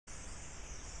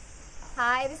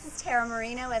Hi, this is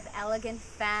Marino with Elegant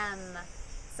Femme.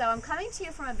 So I'm coming to you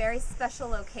from a very special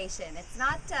location. It's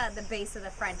not the base of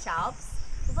the French Alps,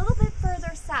 a little bit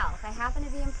further south. I happen to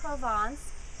be in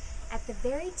Provence at the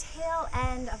very tail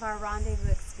end of our rendezvous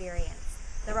experience.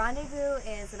 The rendezvous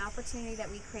is an opportunity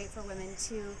that we create for women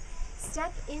to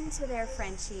step into their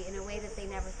Frenchie in a way that they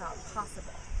never thought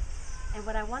possible. And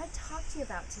what I want to talk to you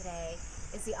about today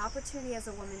is the opportunity as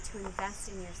a woman to invest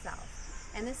in yourself.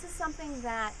 And this is something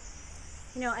that,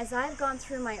 as I've gone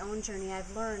through my own journey,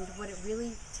 I've learned what it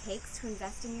really takes to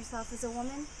invest in yourself as a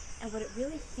woman and what it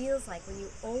really feels like when you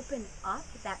open up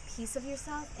that piece of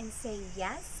yourself and say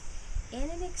yes in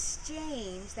an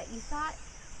exchange that you thought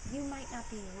you might not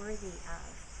be worthy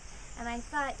of. And I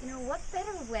thought, what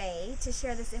better way to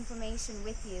share this information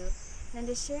with you than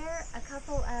to share a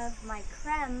couple of my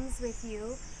cremes with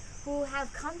you who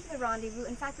have come to the rendezvous.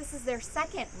 In fact, this is their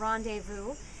second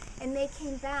rendezvous, and they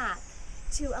came back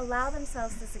to allow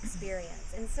themselves this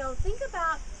experience. And so think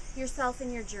about yourself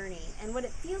in your journey and what it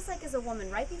feels like as a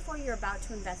woman right before you're about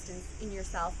to invest in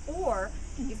yourself, or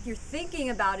if you're thinking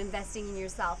about investing in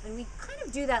yourself. And we kind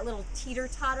of do that little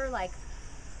teeter-totter, like,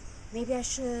 maybe I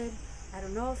should, I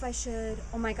don't know if I should,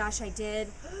 oh my gosh, I did.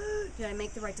 Did I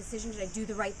make the right decision? Did I do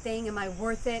the right thing? Am I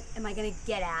worth it? Am I going to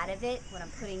get out of it, what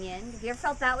I'm putting in? Have you ever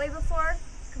felt that way before?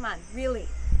 Come on, really.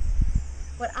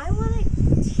 What I want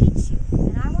to teach you,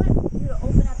 and I want you to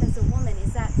open up as a woman,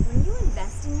 is that when you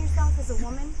invest in yourself as a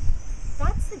woman,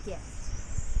 that's the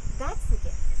gift. That's the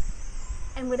gift.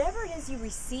 And whatever it is you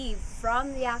receive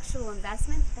from the actual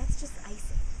investment, that's just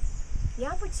icing. The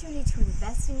opportunity to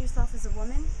invest in yourself as a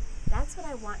woman, that's what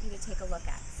I want you to take a look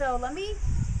at. So let me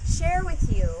share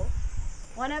with you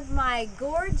one of my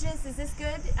gorgeous, is this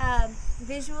good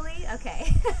visually?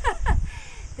 Okay.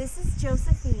 This is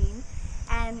Josephine,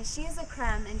 and she is a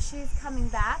creme, and she's coming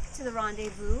back to the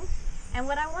rendezvous. And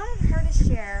what I wanted her to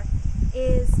share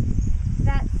is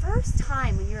that first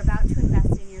time when you're about to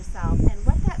invest in yourself and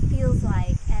what that feels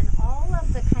like, and all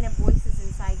of the kind of voices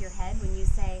inside your head when you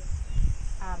say,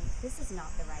 this is not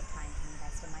the right time to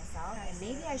invest in myself, and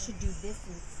maybe I should do this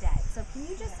instead. So can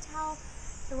you just tell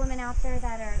the women out there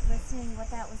that are listening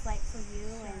what that was like for you,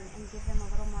 and give them a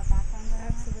little more background on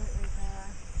that? Absolutely,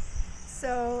 Tara.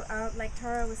 So, like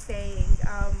Tara was saying,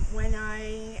 when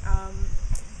I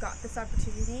got this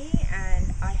opportunity, and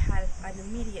I had an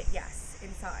immediate yes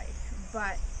inside,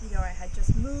 but I had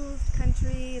just moved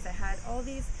countries, I had all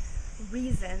these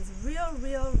reasons, real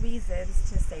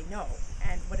reasons to say no.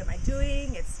 And what am I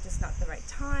doing? It's just not the right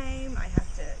time. I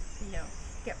have to,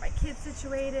 get my kids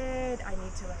situated. I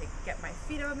need to get my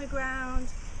feet on the ground.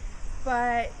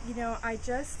 But, I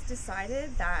just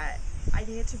decided that I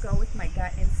needed to go with my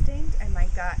gut instinct, and my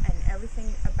gut and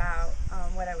everything about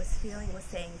what I was feeling was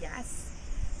saying yes.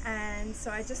 And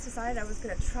so I just decided I was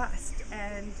going to trust,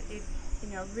 and it,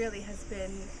 really has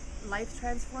been life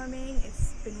transforming.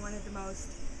 It's been one of the most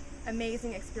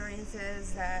amazing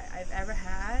experiences that I've ever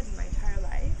had in my entire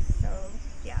life. So,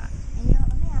 yeah. And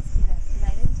let me ask you this, because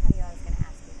I didn't tell you I was going to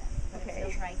ask you this, but okay. It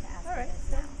feels right to ask All you right. this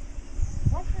now.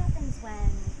 What happens when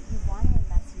you want to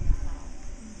invest in yourself,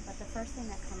 but the first thing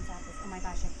that comes up is, oh my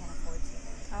gosh, I can't afford to?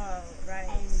 Oh, right.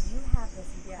 And you have this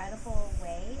incredible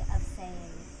way of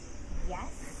saying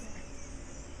yes,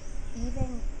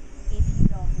 even if you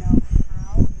don't know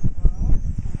how in the world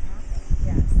it's going to happen.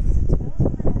 Yes. So to those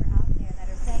women that are out there that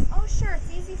are saying, oh sure,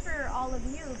 it's easy for all of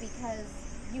you because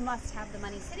you must have the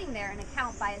money sitting there, an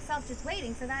account by itself just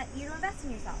waiting for that you to invest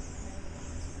in yourself.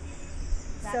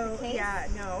 Is that the case? Yeah,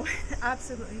 no,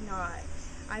 absolutely not.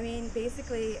 I mean,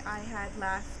 basically I had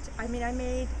left, I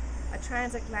made a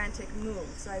transatlantic move.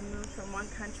 So I moved from one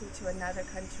country to another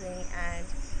country, and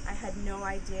I had no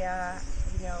idea,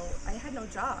 I had no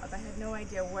job. I had no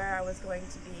idea where I was going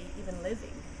to be even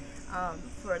living.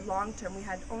 For long term, we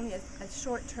had only a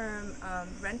short-term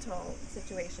rental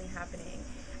situation happening.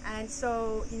 And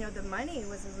so, the money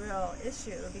was a real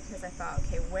issue, because I thought,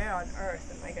 okay, where on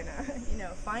earth am I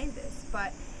gonna, find this?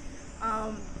 But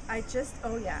I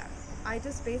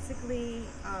just basically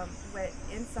went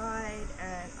inside,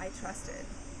 and I trusted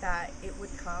that it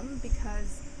would come,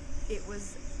 because it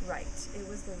was right. It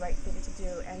was the right thing to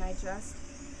do, and I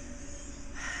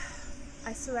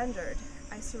surrendered.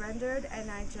 And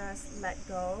I just let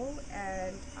go,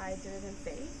 and I did it in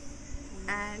faith.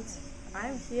 And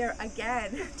I'm here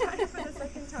again, trying for the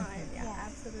second time. Yeah,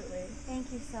 absolutely.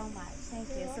 Thank you so much. Thank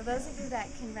you. You're So those of you that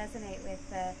can resonate with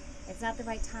it's not the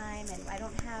right time, and I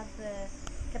don't have the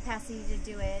capacity to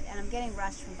do it, and I'm getting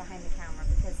rushed from behind the camera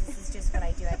because this is just what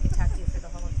I do. I could talk to you for the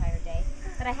whole entire day.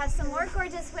 But I have some more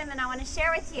gorgeous women I want to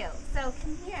share with you. So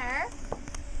come here.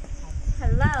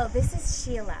 Hello, this is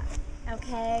Sheila.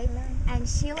 Okay, and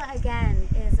Sheila again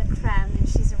is a creme, and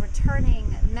she's a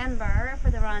returning member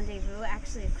for the rendezvous,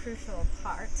 actually a crucial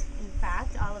part. In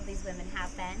fact, all of these women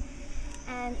have been.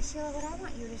 And Sheila, what I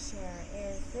want you to share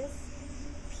is this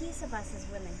piece of us as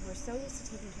women who are so used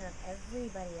to taking care of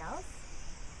everybody else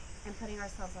and putting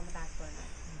ourselves on the back burner.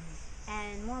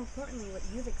 And more importantly, what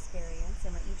you've experienced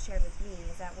and what you've shared with me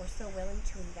is that we're so willing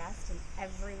to invest in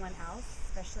everyone else,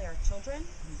 especially our children.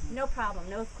 No problem,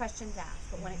 no questions asked.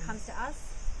 But when it comes to us,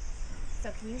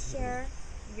 so can you share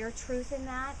your truth in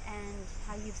that and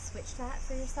how you've switched that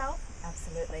for yourself?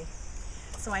 Absolutely.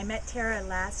 So I met Tara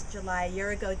last July, a year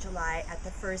ago July, at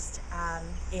the first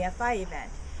AFI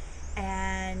event.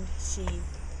 And she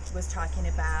was talking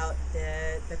about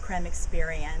the creme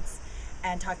experience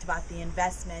and talked about the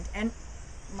investment, and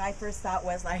my first thought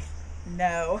was like,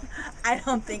 no, I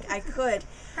don't think I could.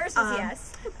 Hers was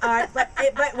yes. But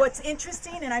what's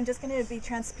interesting, and I'm just going to be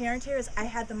transparent here, is I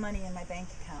had the money in my bank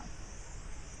account,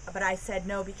 but I said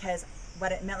no because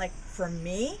what it meant, like, for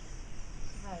me,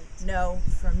 Right. no,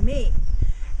 for me,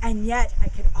 and yet I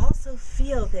could also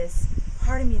feel this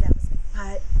part of me that was,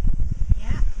 but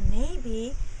yeah,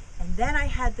 maybe. And then I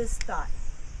had this thought,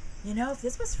 you know, if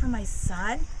this was for my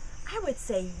son, I would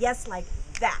say yes like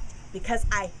that, because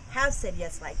I have said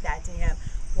yes like that to him.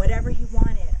 Whatever he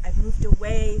wanted. I've moved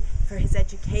away for his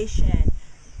education.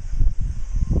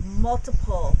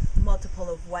 Multiple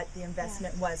of what the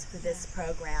investment was for this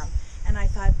program. And I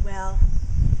thought, well,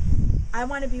 I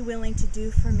want to be willing to do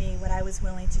for me what I was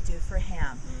willing to do for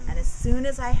him. And as soon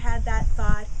as I had that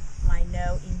thought, my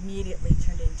no immediately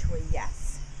turned into a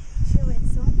yes. Sheila,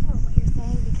 it's so important what you're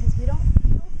saying, because we don't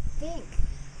think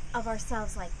of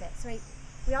ourselves like this, right?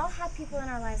 We all have people in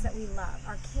our lives that we love,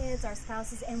 our kids, our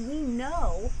spouses, and we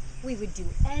know we would do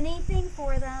anything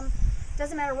for them.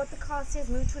 Doesn't matter what the cost is,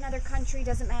 move to another country,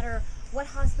 doesn't matter what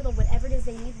hospital, whatever it is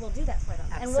they need, we'll do that for them.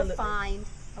 Absolutely. And we'll find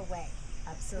a way.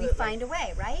 Absolutely. We find a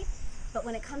way, right? But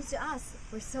when it comes to us,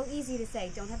 we're so easy to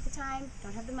say, don't have the time,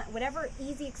 don't have the money, whatever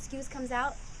easy excuse comes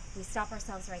out, we stop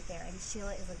ourselves right there. And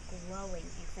Sheila is a glowing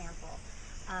example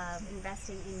of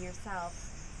investing in yourself.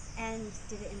 And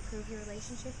did it improve your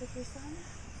relationship with your son?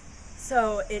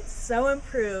 So it so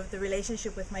improved the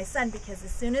relationship with my son, because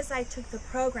as soon as I took the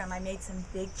program, I made some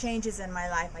big changes in my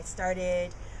life. I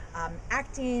started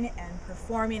acting and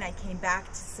performing. I came back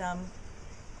to some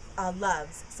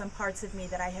loves, some parts of me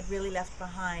that I had really left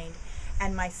behind.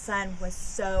 And my son was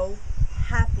so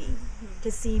happy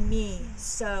to see me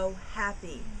so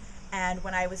happy. And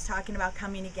when I was talking about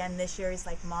coming again this year, he's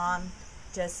like, Mom,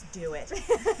 just do it.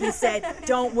 He said,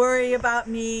 don't worry about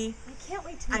me. I can't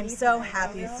wait to I'm meet so him.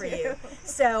 happy for you.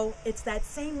 So it's that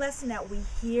same lesson that we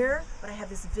hear, but I have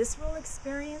this visceral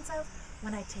experience of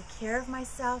when I take care of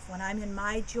myself, when I'm in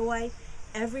my joy,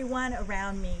 everyone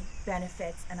around me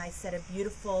benefits, and I set a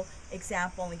beautiful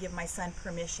example and give my son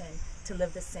permission to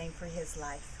live the same for his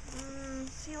life.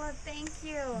 Sheila, thank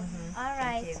you. All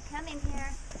right, Thank you. come in here.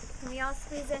 Can we all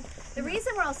squeeze in? The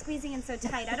reason we're all squeezing in so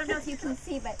tight, I don't know if you can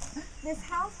see, but this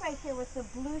house right here with the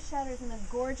blue shutters and the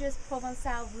gorgeous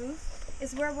Provençal roof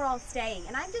is where we're all staying.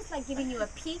 And I'm just like giving you a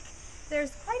peek.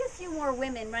 There's quite a few more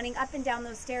women running up and down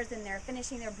those stairs in there,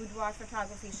 finishing their boudoir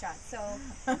photography shots. So,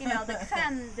 you know, the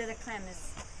creme de la creme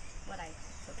is what I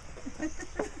took.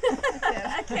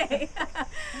 Okay.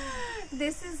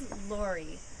 This is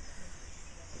Lori.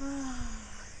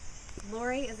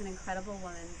 Lori is an incredible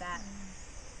woman that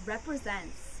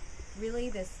represents really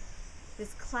this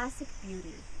classic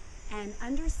beauty and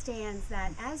understands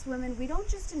that as women, we don't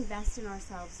just invest in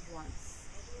ourselves once.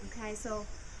 Okay, so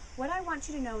what I want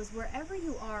you to know is wherever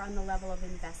you are on the level of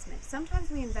investment, sometimes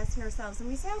we invest in ourselves and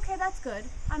we say, okay, that's good.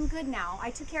 I'm good now.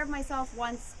 I took care of myself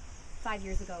once 5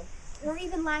 years ago, or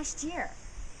even last year,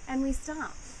 and we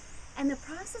stop. And the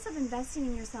process of investing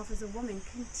in yourself as a woman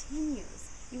continues.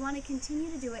 You want to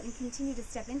continue to do it and continue to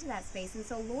step into that space. And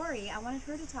so Lori, I wanted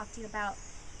her to talk to you about,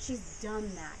 she's done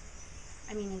that.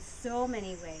 I mean, in so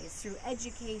many ways, through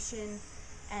education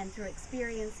and through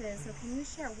experiences. So can you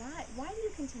share why do you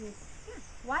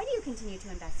continue to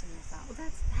invest in yourself? Well,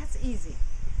 that's easy,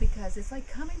 because it's like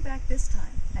coming back this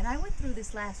time. And I went through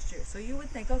this last year. So you would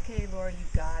think, okay, Laura, you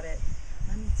got it.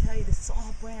 Let me tell you, this is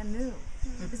all brand new.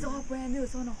 This is all brand new.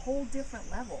 It's on a whole different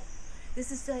level. This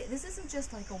isn't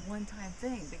just like a one-time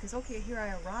thing, because okay, here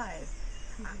I arrive.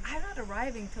 I'm not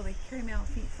arriving till they carry me out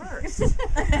feet first.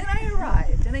 Then I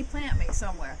arrived, and they plant me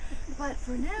somewhere. But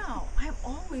for now, I'm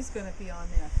always going to be on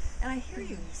there. And I hear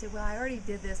you. You say, well, I already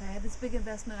did this. I had this big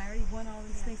investment. I already won all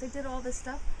these things. I did all this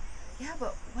stuff. Yeah,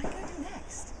 but what am I going to do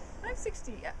next? I'm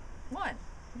 61.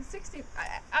 I'm 60.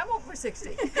 I'm over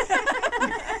 60.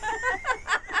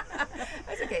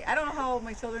 That's okay. I don't know how old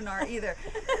my children are either,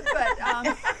 but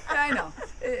I know.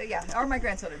 Yeah, or my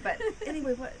grandchildren. But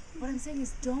anyway, what I'm saying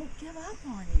is, don't give up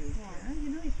on you. Yeah. You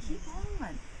know, you keep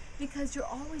on, because you're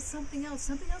always something else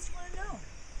you want to know.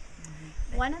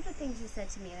 One of the things you said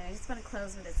to me, and I just want to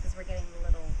close with this because we're getting the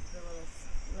little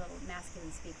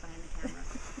masculine speak behind the camera,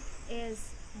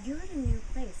 is you're in a new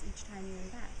place each time you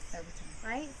invest. Every time.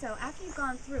 Right? So after you've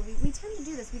gone through, we tend to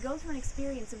do this. We go through an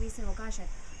experience and we say, well, gosh,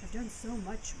 I've done so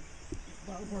much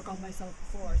work on myself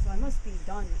before, so I must be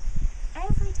done.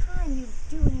 Every time you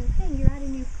do a new thing, you're at a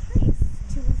new place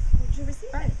to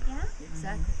receive it. Yeah?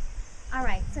 Exactly. All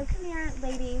right, so come here,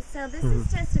 ladies. So this is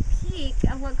just a peek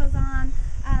of what goes on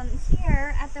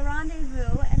here at the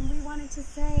rendezvous, and we wanted to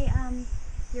say,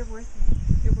 you're worth it.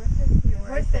 You're worth it. You're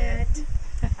worth it.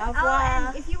 Au revoir.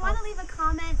 And if you want to leave a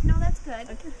comment, no, that's good.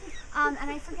 Okay. And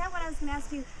I forget what I was going to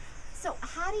ask you. So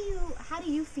how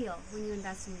do you feel when you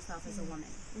invest in yourself as a woman?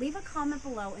 Leave a comment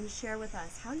below and share with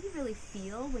us how you really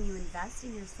feel when you invest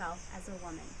in yourself as a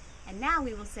woman. And now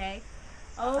we will say,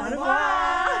 au revoir.